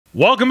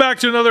Welcome back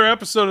to another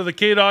episode of the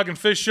K-Dog and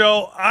Fish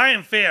Show. I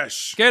am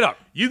Fish. K-Dog.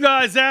 You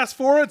guys asked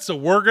for it, so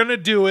we're going to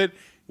do it.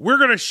 We're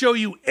going to show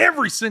you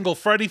every single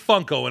Freddy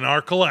Funko in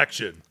our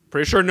collection.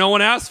 Pretty sure no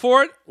one asked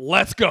for it.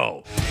 Let's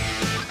go.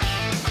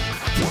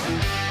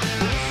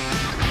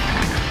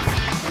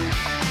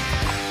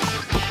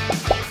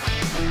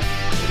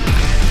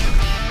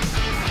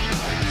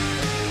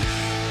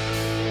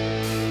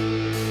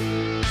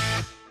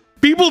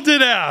 People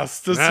did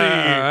ask to see.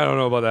 I don't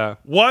know about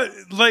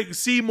that.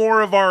 See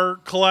more of our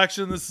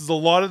collection. This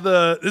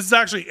is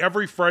actually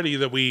every Freddy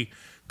that we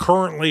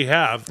currently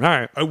have. All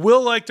right. I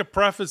will like to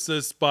preface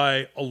this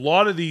by a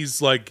lot of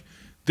these, like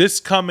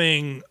this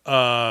coming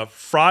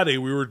Friday,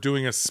 we were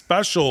doing a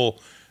special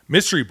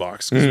mystery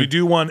box because we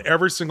do one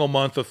every single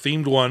month, a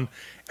themed one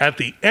at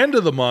the end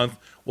of the month.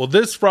 Well,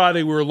 this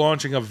Friday we were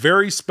launching a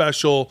very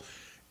special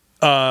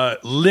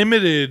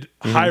limited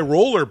high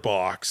roller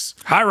box.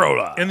 High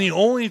roller. And the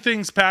only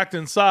things packed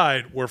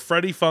inside were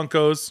Freddy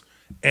Funkos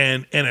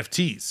and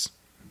NFTs.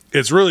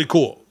 It's really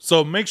cool.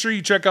 So make sure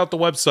you check out the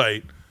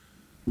website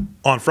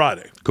on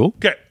Friday. Cool.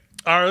 Okay.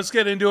 All right, let's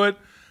get into it.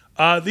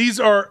 These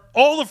are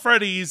all the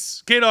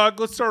Freddys. K-Dog,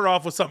 let's start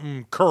off with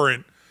something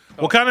current.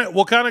 We'll kind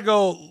of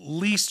go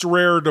least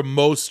rare to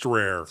most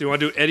rare. Do you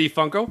want to do Eddie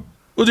Funko?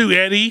 We'll do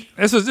Eddie.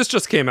 This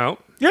just came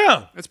out.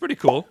 Yeah. It's pretty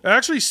cool. It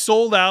actually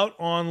sold out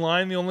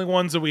online. The only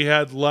ones that we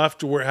had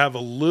left have a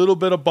little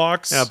bit of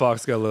box. Yeah,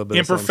 box got a little bit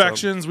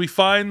imperfections. We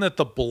find that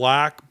the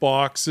black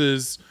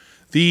boxes,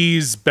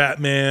 these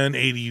Batman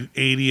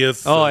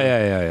 80th. Oh,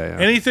 yeah.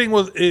 Anything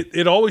with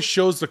it always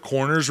shows the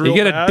corners real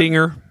You get bad. a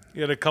dinger.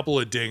 You get a couple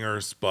of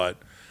dingers, but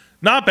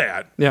not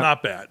bad. Yeah.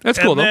 Not bad. That's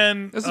cool, though.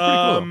 Then, this is pretty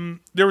cool.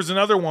 There was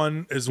another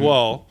one as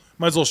well.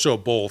 Might as well show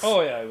both. Oh,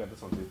 yeah, I got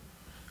this one too.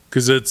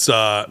 Because it's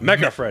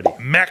Mecha Freddy.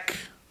 Mech.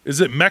 Is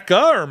it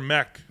Mecha or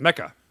Mech?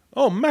 Mecha.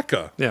 Oh,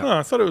 Mecha. Yeah. Oh,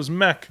 I thought it was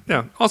Mech.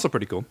 Yeah, also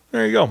pretty cool.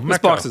 There you go. This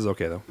Mecha. box is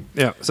okay, though.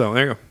 Yeah, so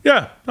there you go.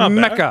 Yeah, not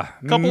Mecha.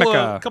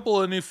 bad.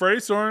 Couple of new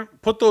Freddys. So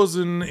put those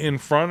in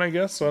front, I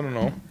guess. I don't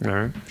know. All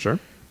right, sure.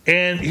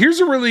 And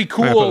here's a really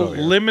cool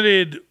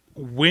limited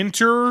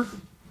winter.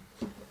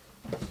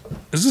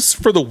 Is this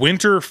for the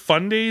Winter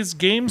Fun Days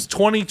games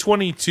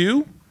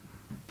 2022?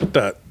 Put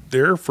that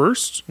there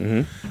first.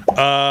 And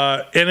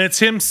it's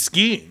him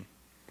skiing.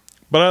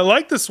 But I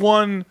like this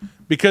one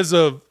because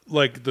of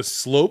like the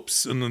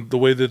slopes and the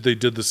way that they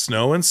did the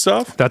snow and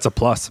stuff. That's a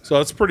plus. So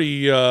that's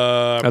pretty.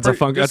 That's a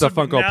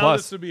Funko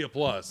plus. This would be a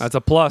plus. That's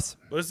a plus.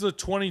 This is a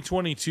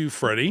 2022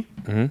 Freddy.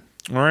 All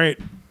right.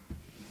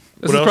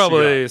 This is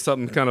probably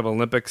something kind of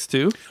Olympics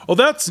too. Oh,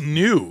 that's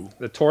new.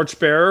 The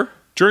Torchbearer.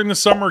 During the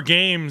summer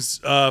games,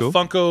 cool.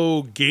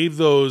 Funko gave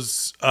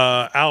those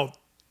out,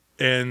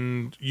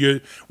 and we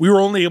were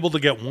only able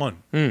to get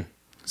one.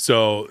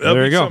 So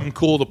that'd be something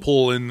cool to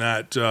pull in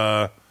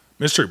that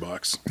mystery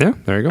box. Yeah,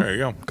 there you go. There you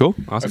go. Cool.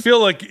 Awesome. I feel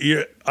like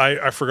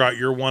I forgot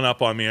your one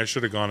up on me. I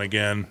should have gone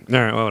again. All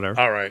right, well, whatever.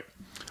 All right.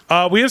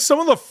 We have some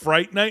of the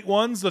Fright Night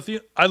ones.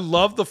 I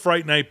love the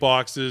Fright Night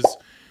boxes.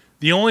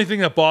 The only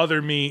thing that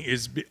bothered me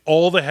is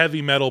all the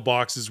heavy metal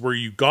boxes where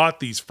you got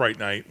these Fright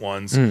Night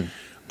ones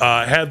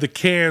had the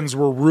cans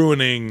were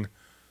ruining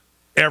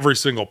every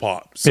single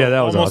pop. So yeah,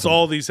 that was almost awesome.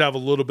 all these have a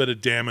little bit of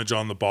damage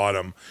on the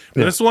bottom.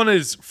 But this one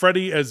is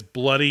Freddy as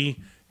bloody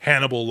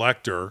Hannibal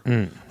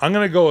Lecter. I'm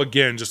going to go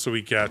again just so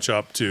we catch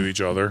up to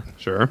each other.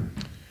 Sure.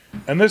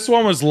 And this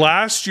one was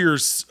last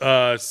year's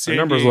the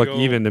numbers look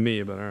even to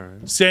me, but all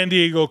right. San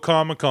Diego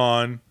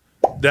Comic-Con.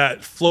 That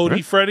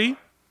floaty Freddy,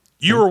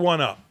 you were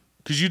one up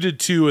because you did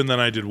two and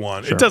then I did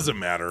one. Sure. It doesn't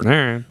matter. All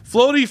right.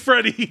 Floaty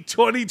Freddy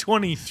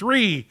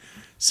 2023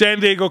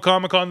 San Diego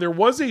Comic-Con. There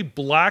was a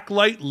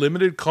blacklight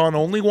limited con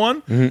only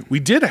one.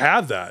 We did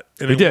have that,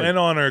 and it went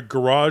on a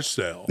garage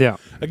sale. Yeah.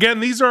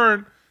 Again, these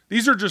are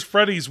just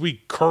Freddys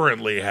we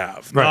currently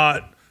have,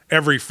 not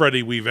every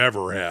Freddy we've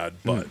ever had.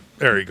 But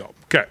there you go.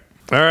 Okay.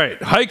 All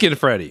right, hiking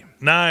Freddy.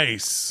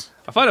 Nice.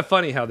 I find it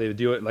funny how they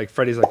do it. Like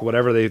Freddy's like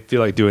whatever they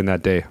feel like doing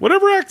that day.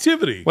 Whatever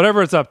activity.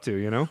 Whatever it's up to,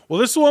 you know. Well,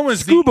 this one was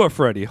Scuba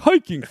Freddy,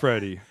 hiking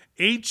Freddy.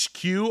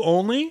 HQ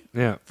only.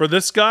 Yeah. For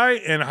this guy,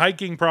 and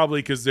hiking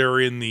probably because they're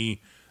in the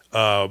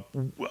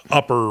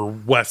upper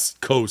west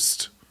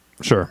coast.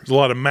 Sure. There's a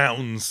lot of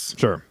mountains.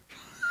 Sure.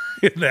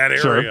 In that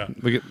area.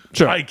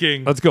 Sure.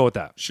 Hiking. Let's go with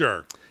that.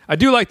 Sure. I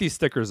do like these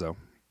stickers though.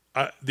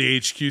 The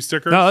HQ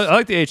stickers? No, I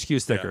like the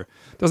HQ sticker.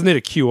 Doesn't need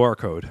a QR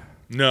code.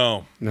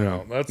 No.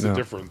 That's a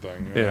different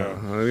thing. Yeah.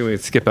 I think we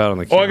skip out on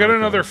the QR code. I got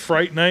another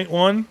Fright Night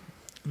one.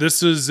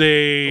 This is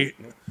a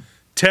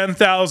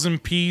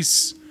 10,000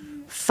 piece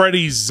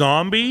Freddy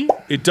zombie.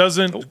 It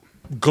doesn't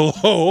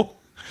glow.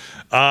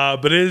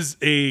 But it is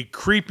a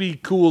creepy,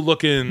 cool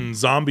looking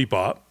zombie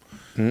pop.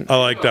 I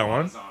like that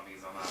one.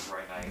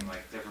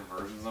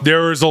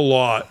 There is a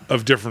lot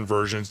of different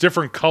versions,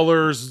 different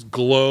colors,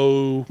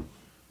 glow.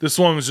 This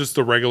one was just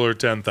the regular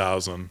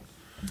 10,000.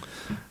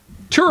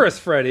 Tourist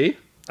Freddy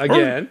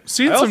again.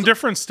 Seeing some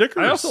different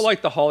stickers. I also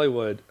like the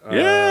Hollywood.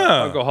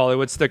 Funko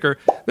Hollywood sticker.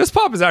 This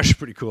pop is actually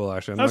pretty cool.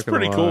 Actually, that's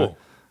pretty cool.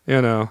 You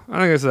know, I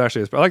think this is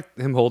actually. I like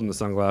him holding the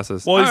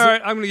sunglasses. Well, all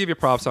right, I'm gonna give you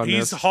props on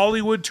this. He's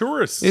Hollywood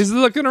tourist. He's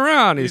looking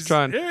around. He's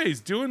trying. Yeah, he's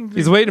doing.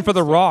 He's waiting for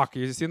the Rock.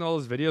 You've seen all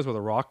those videos where the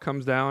Rock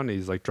comes down.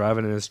 He's like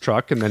driving in his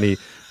truck, and then he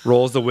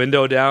rolls the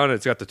window down. And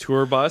it's got the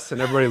tour bus,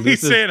 and everybody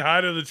loses. He's saying hi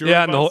to the tour bus.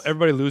 Yeah, and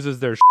everybody loses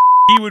their.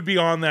 He would be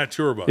on that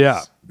tour bus.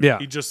 Yeah, yeah.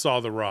 He just saw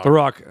the Rock. The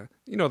Rock.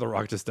 You know, the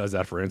Rock just does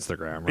that for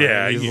Instagram, right?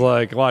 Yeah. He's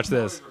like, watch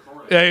this.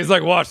 Yeah, he's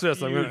like, watch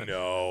this. I'm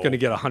gonna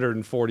get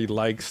 140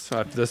 likes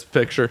off this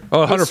picture. Oh,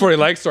 140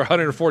 likes or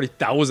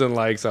 140,000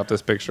 likes off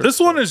this picture. This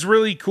one is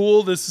really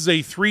cool. This is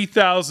a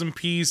 3,000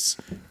 piece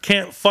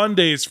Camp Fun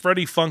Days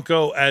Freddy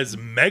Funko as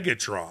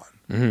Megatron.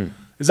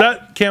 Is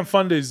that Camp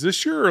Fun Days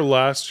this year or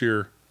last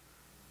year?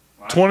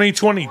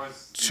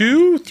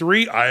 2022,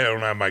 3. I don't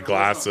have my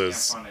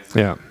glasses.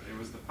 Yeah. It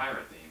was the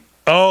pirate theme.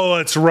 Oh,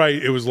 that's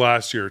right. It was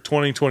last year,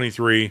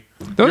 2023.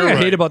 The only thing I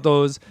hate about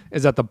those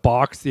is that the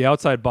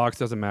outside box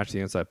doesn't match the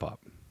inside pop.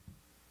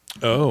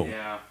 Oh.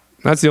 Yeah.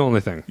 That's the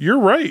only thing. You're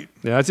right.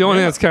 Yeah, that's the only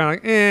thing that's kind of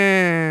like,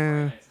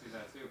 eh.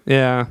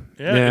 Yeah.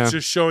 Yeah, it's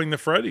just showing the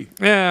Freddy.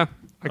 Yeah.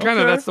 Okay.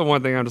 That's the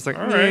one thing I'm just like,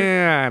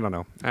 yeah, I don't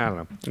know.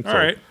 All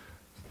right.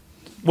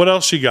 What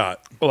else you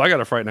got? Oh, I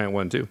got a Fright Night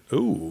one too.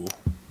 Ooh.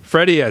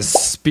 Freddy as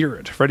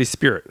Spirit. Freddy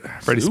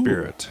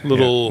Spirit.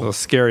 Little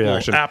scary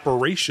action.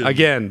 Apparition.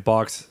 Again,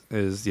 box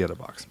is the other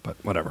box, but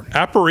whatever.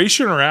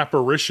 Apparition or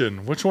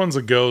apparition? Which one's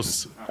a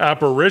ghost?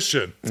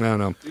 Apparition. I don't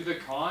know. Do the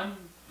con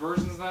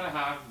versions then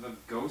have the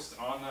ghost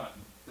on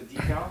the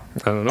decal?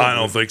 I don't know. I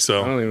don't think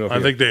so. I don't even know.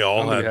 I think they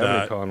all had have that.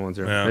 any con ones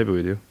here. Yeah. Maybe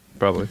we do.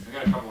 Probably. We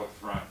got a couple up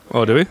front.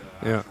 Oh, do we?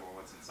 Yeah.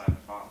 What's inside the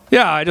file.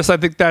 Yeah, I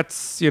think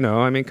that's,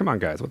 I mean, come on,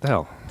 guys. What the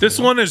hell? This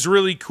one is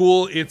really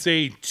cool. It's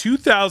a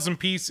 2,000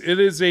 piece. It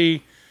is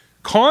a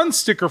con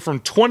sticker from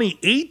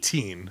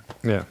 2018.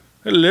 Yeah.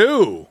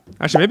 Hello.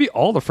 Actually, maybe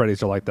all the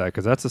Freddys are like that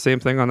because that's the same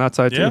thing on that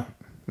side too. Yeah.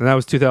 And that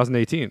was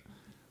 2018.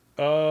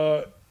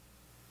 Yeah.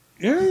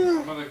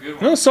 Some of the good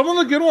ones. No, some of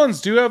the good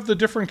ones do have the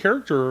different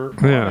character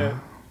on it.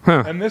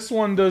 Huh. And this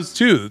one does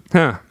too.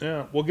 Huh.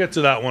 Yeah, we'll get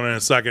to that one in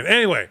a second.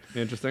 Anyway,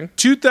 Interesting.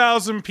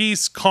 2,000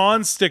 piece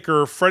con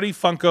sticker, Freddy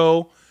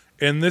Funko,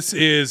 and this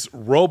is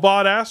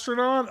Robot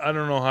Astronaut. I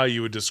don't know how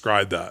you would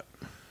describe that.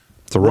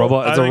 It's a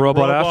robot. It's a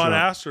robot astronaut.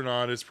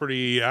 Astronaut is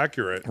pretty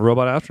accurate.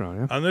 Robot astronaut.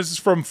 Yeah. And this is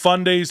from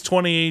Fun Days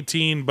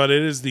 2018, but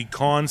it is the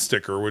con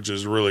sticker, which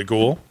is really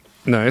cool.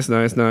 Nice.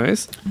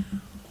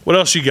 What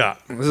else you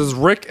got? This is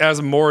Rick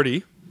as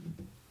Morty.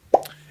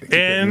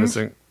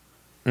 And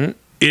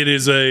it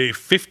is a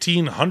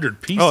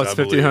 1,500 piece. Oh, it's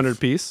 1,500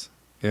 piece.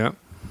 Yeah.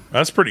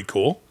 That's pretty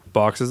cool.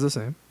 Box is the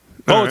same.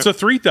 It's a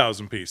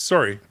 3,000 piece.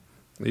 Sorry.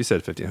 You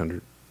said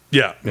 1,500.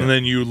 Yeah, and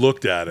then you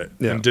looked at it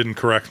and didn't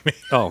correct me.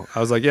 Oh, I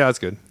was like, yeah, that's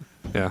good.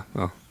 Yeah.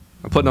 Oh,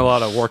 I'm putting a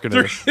lot of work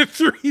into this.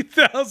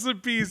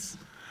 3,000 piece.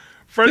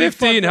 Freddy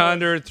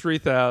 1,500,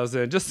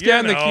 3,000. Just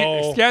scan the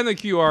QR code. Scan the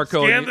QR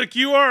code.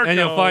 And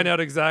you'll find out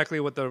exactly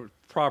what the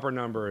proper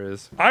number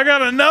is. I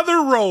got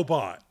another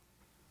robot.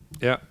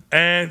 Yeah.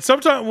 And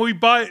sometimes we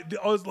buy,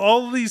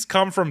 all of these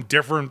come from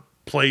different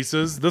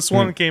places. This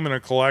one came in a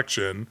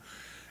collection.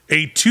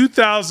 A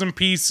 2,000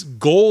 piece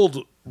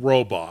gold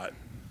robot,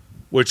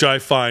 which I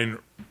find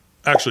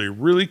actually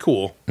really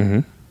cool.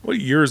 What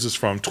year is this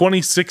from?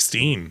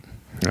 2016.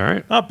 All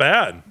right. Not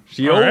bad.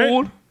 She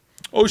old. Right.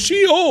 Oh,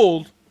 she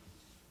old.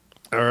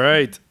 All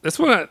right. This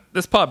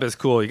pop is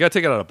cool. You got to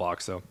take it out of the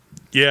box, though.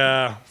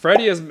 Yeah.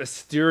 Freddy is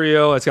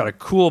Mysterio. It's got a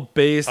cool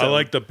base. I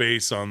like the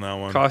base on that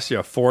one. Costs you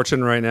a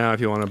fortune right now if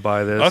you want to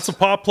buy this. That's a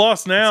Pop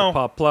Plus now. That's a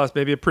Pop Plus.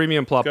 Maybe a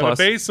premium Pop Got Plus.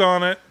 a base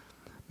on it.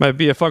 Might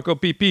be a Funko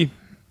PP.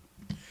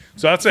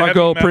 So that's a heavy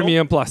Funko metal.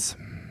 Premium Plus.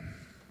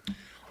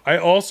 I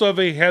also have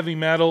a heavy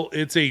metal.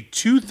 It's a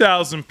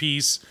 2,000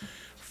 piece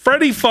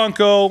Freddy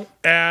Funko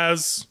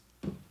as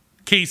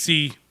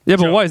Casey. Yeah,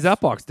 but Jones. why is that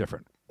box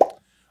different?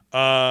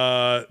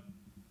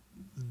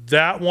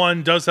 That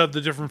one does have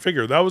the different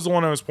figure. That was the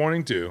one I was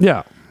pointing to.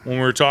 Yeah. When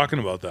we were talking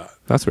about that.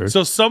 That's weird.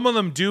 So some of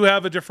them do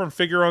have a different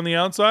figure on the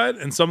outside,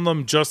 and some of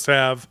them just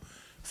have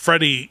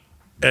Freddy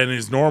and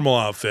his normal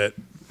outfit.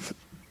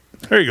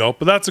 There you go.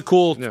 But that's a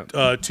cool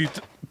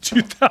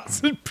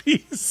 2,000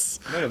 piece.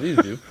 None of these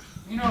do.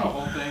 You know how to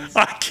hold things.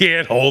 I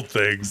can't hold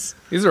things.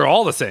 These are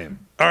all the same.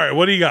 All right,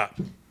 what do you got?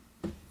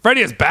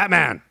 Freddy is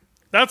Batman.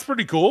 That's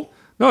pretty cool.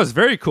 No, it's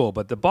very cool,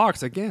 but the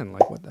box again,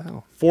 like what the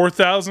hell?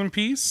 4,000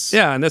 piece.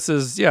 Yeah, and this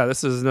is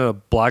a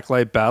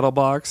blacklight battle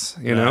box.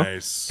 You know,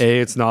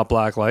 it's not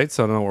blacklight,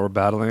 so I don't know what we're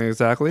battling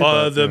exactly.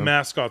 The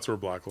mascots were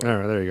blacklight. All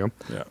right, there you go.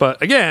 Yeah.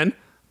 But again,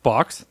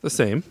 box the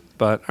same.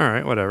 But all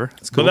right, whatever.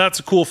 It's cool. But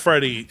that's a cool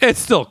Freddy. It's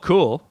still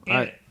cool.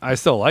 I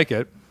still like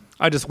it.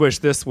 I just wish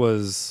this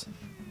was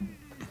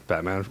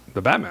Batman.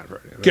 The Batman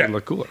Freddy. It would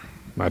look cooler,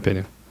 in my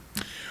opinion.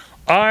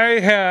 I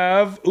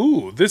have,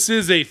 this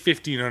is a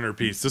 1,500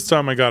 piece. This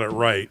time I got it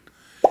right.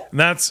 And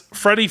that's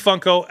Freddy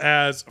Funko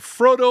as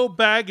Frodo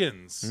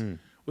Baggins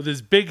with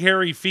his big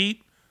hairy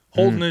feet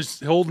holding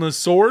his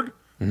sword.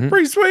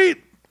 Pretty sweet.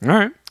 All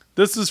right.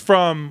 This is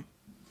from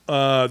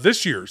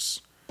this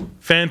year's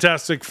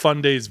Fantastic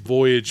Fun Days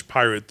Voyage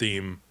pirate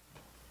theme.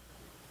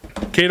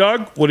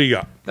 K-Dog, what do you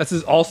got? This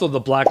is also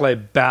the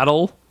Blacklight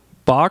Battle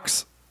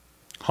box.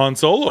 Han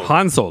Solo.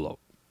 Han Solo.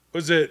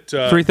 Was it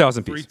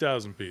 3,000 piece?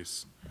 3,000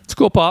 piece. It's a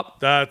cool pop.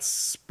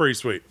 That's pretty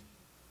sweet.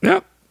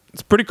 Yeah,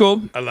 it's pretty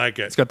cool. I like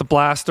it. It's got the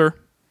blaster.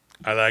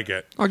 I like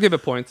it. I'll give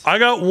it points. I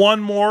got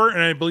one more,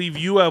 and I believe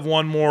you have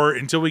one more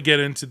until we get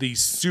into the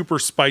super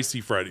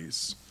spicy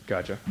Freddies.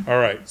 Gotcha. All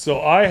right,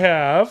 so I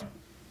have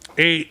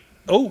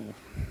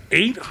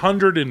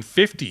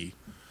 850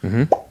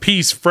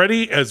 piece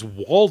Freddy as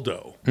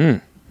Waldo.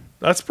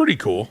 That's pretty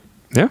cool.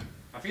 Yeah.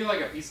 I feel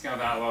like a piece gun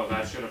that low,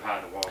 that should have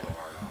had the Waldo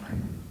art on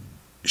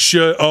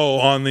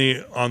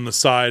it. On the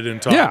side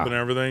and top and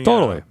everything?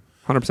 Totally.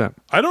 100%.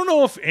 I don't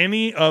know if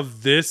any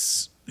of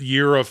this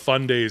year of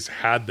Fun Days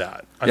had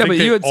that. I Yeah, think but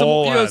you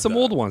they had some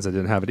old ones that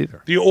didn't have it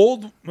either. The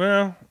old,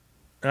 well,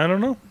 I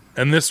don't know.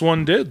 And this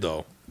one did,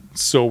 though.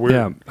 It's so weird.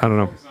 Yeah, I don't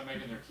know. Focus on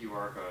making their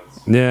QR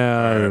codes.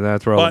 Yeah,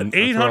 that's where all But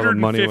the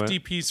money 850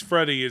 went. piece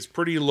Freddy is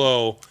pretty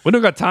low. We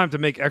don't got time to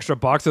make extra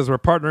boxes. We're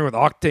partnering with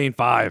Octane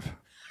 5.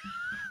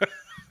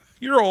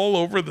 You're all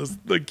over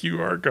the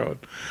QR code.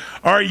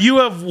 All right, you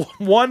have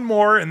one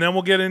more, and then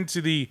we'll get into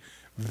the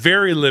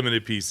very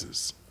limited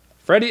pieces.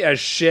 Freddy as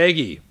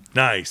Shaggy.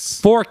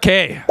 Nice.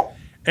 4K.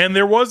 And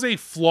there was a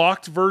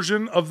flocked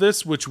version of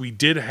this, which we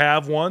did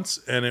have once,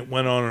 and it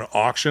went on an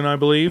auction, I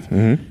believe.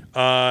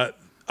 I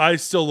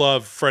still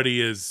love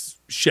Freddy as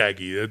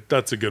Shaggy.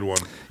 That's a good one.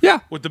 Yeah.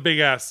 With the big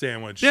ass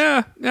sandwich.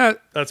 Yeah.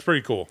 That's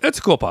pretty cool. It's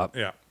a cool pop.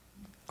 Yeah.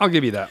 I'll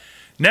give you that.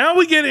 Now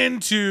we get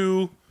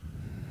into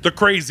the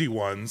crazy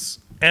ones.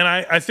 And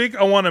I think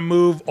I want to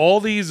move all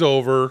these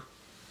over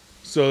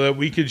so that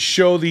we could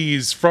show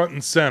these front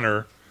and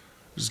center.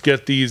 Just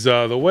get these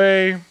out of the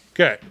way.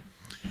 Okay.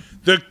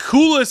 The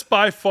coolest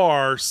by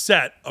far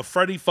set of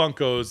Freddy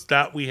Funkos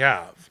that we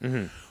have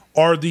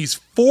are these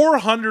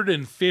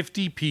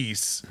 450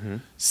 piece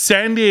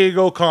San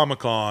Diego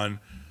Comic-Con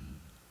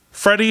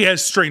Freddy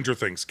as Stranger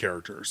Things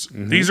characters.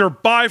 These are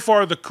by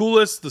far the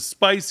coolest, the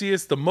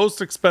spiciest, the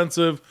most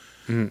expensive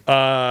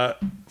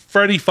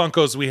Freddy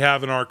Funkos we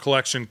have in our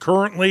collection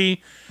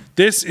currently.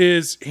 This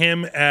is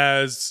him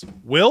as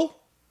Will.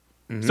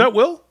 Is that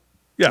Will?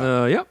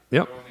 Yeah. Yep. Go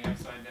on the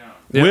upside down.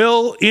 Yeah.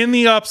 Will in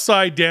the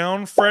upside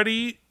down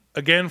Freddy.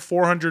 Again,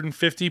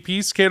 450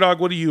 piece. K-Dog,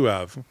 what do you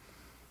have?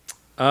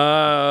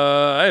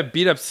 I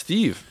beat up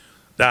Steve.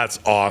 That's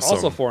awesome.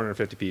 Also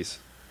 450 piece.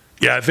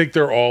 Yeah, I think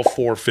they're all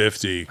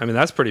 450. I mean,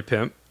 that's pretty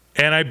pimp.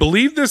 And I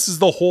believe this is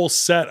the whole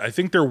set. I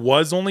think there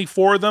was only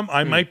 4 of them.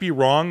 I might be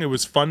wrong. It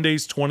was Fun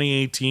Days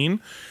 2018.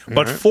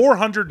 But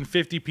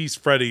 450 piece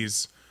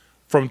Freddies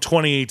from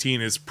 2018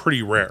 is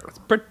pretty rare.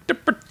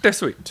 Pretty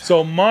sweet.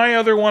 So my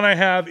other one I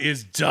have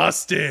is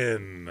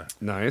Dustin.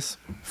 Nice.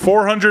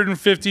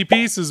 450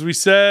 piece, as we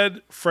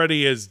said.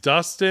 Freddy is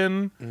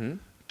Dustin.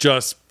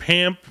 Just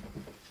pimp.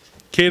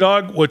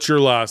 K-Dog, what's your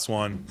last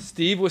one?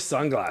 Steve with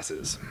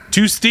sunglasses.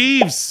 2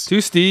 Steves. 2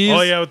 Steves.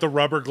 Oh, yeah, with the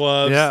rubber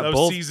gloves. Yeah, that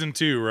was season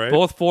 2, right?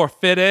 Both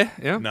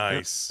 450. Yeah.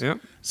 Nice. Yeah.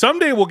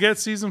 Someday we'll get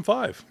season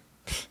 5.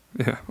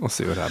 Yeah, we'll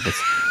see what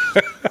happens.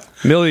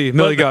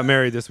 Millie got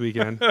married this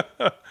weekend. To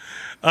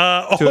a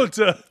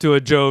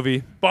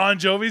Jovi. Bon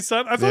Jovi's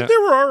son? I thought they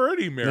were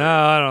already married. No,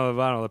 I don't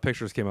know. The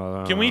pictures came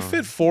out. Can we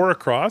fit 4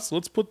 across?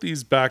 Let's put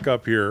these back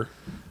up here.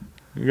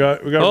 We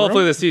got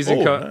hopefully room? the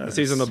season Nice. the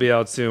season will be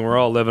out soon. We're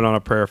all living on a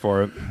prayer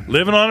for it.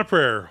 Living on a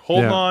prayer.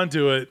 Holding on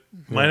to it.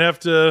 Might have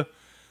to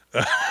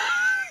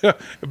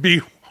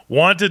be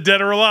wanted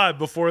dead or alive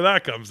before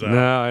that comes out.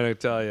 No, I don't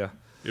tell you.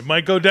 It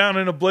might go down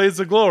in a blaze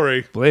of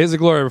glory. Blaze of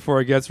glory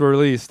before it gets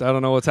released. I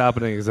don't know what's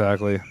happening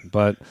exactly,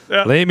 but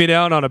lay me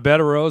down on a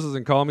bed of roses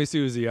and call me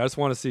Susie. I just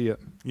want to see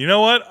it. You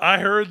know what? I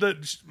heard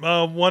that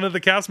one of the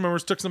cast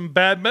members took some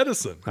bad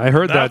medicine. I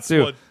heard that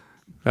too. What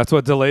That's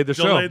what delayed the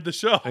show. delayed the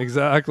show.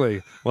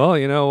 Exactly. Well,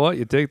 you know what?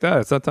 You take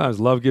that.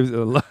 Sometimes love gives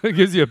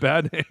you a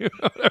bad name.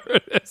 Whatever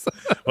it is.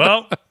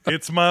 Well,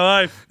 it's my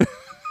life.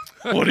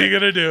 What are you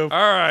gonna do? All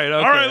right. Okay,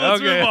 All right,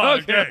 let's move on.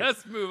 Okay.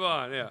 Let's move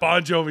on. Yeah.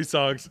 Bon Jovi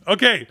songs.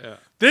 Okay,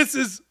 this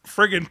is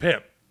friggin'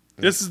 pimp.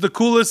 This is the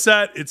coolest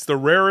set. It's the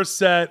rarest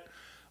set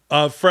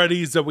of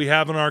Freddy's that we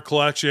have in our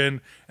collection,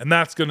 and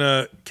that's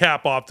gonna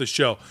cap off the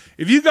show.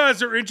 If you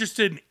guys are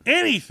interested in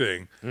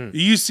anything that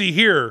you see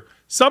here,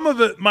 some of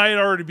it might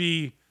already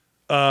be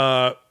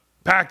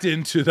packed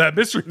into that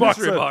mystery box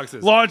that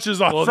boxes.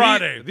 launches on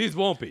Friday. These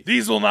won't be.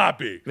 These will not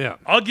be. Yeah.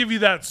 I'll give you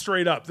that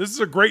straight up. This is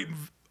a great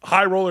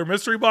high roller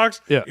mystery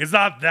box. Yeah. It's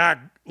not that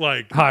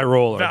like High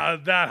roller.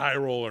 that high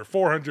roller,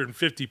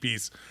 450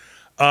 piece.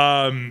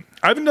 I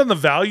haven't done the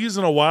values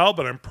in a while,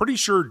 but I'm pretty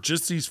sure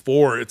just these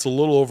 4, it's a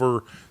little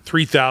over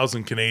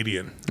 3,000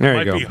 Canadian. There it you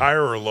might go. be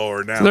higher or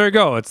lower now. So there you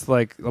go. It's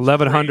like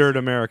 1,100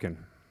 American.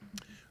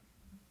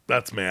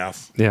 That's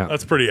math. Yeah.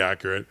 That's pretty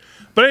accurate.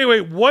 But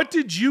anyway, what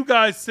did you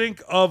guys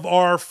think of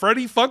our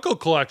Freddy Funko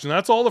collection?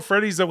 That's all the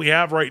Freddys that we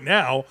have right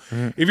now.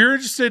 If you're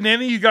interested in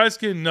any, you guys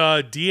can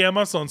DM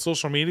us on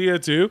social media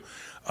too.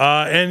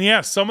 And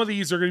yeah, some of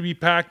these are going to be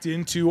packed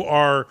into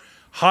our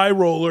high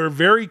roller,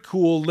 very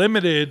cool,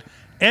 limited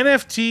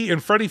NFT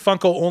and Freddy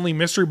Funko only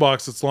mystery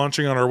box that's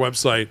launching on our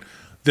website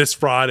this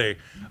Friday.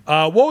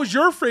 What was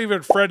your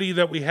favorite Freddy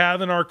that we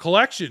have in our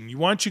collection? You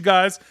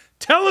guys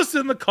tell us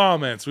in the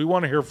comments. We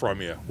want to hear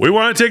from you. We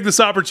want to take this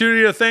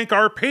opportunity to thank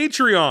our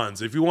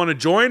Patreons. If you want to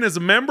join as a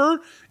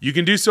member, you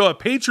can do so at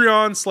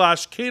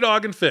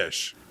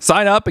patreon.com/kdogandfish.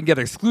 Sign up and get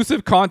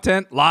exclusive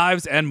content,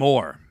 lives, and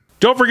more.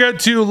 Don't forget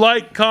to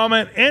like,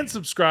 comment, and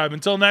subscribe.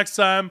 Until next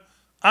time,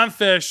 I'm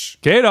Fish.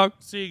 K-Dog.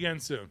 See you again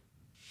soon.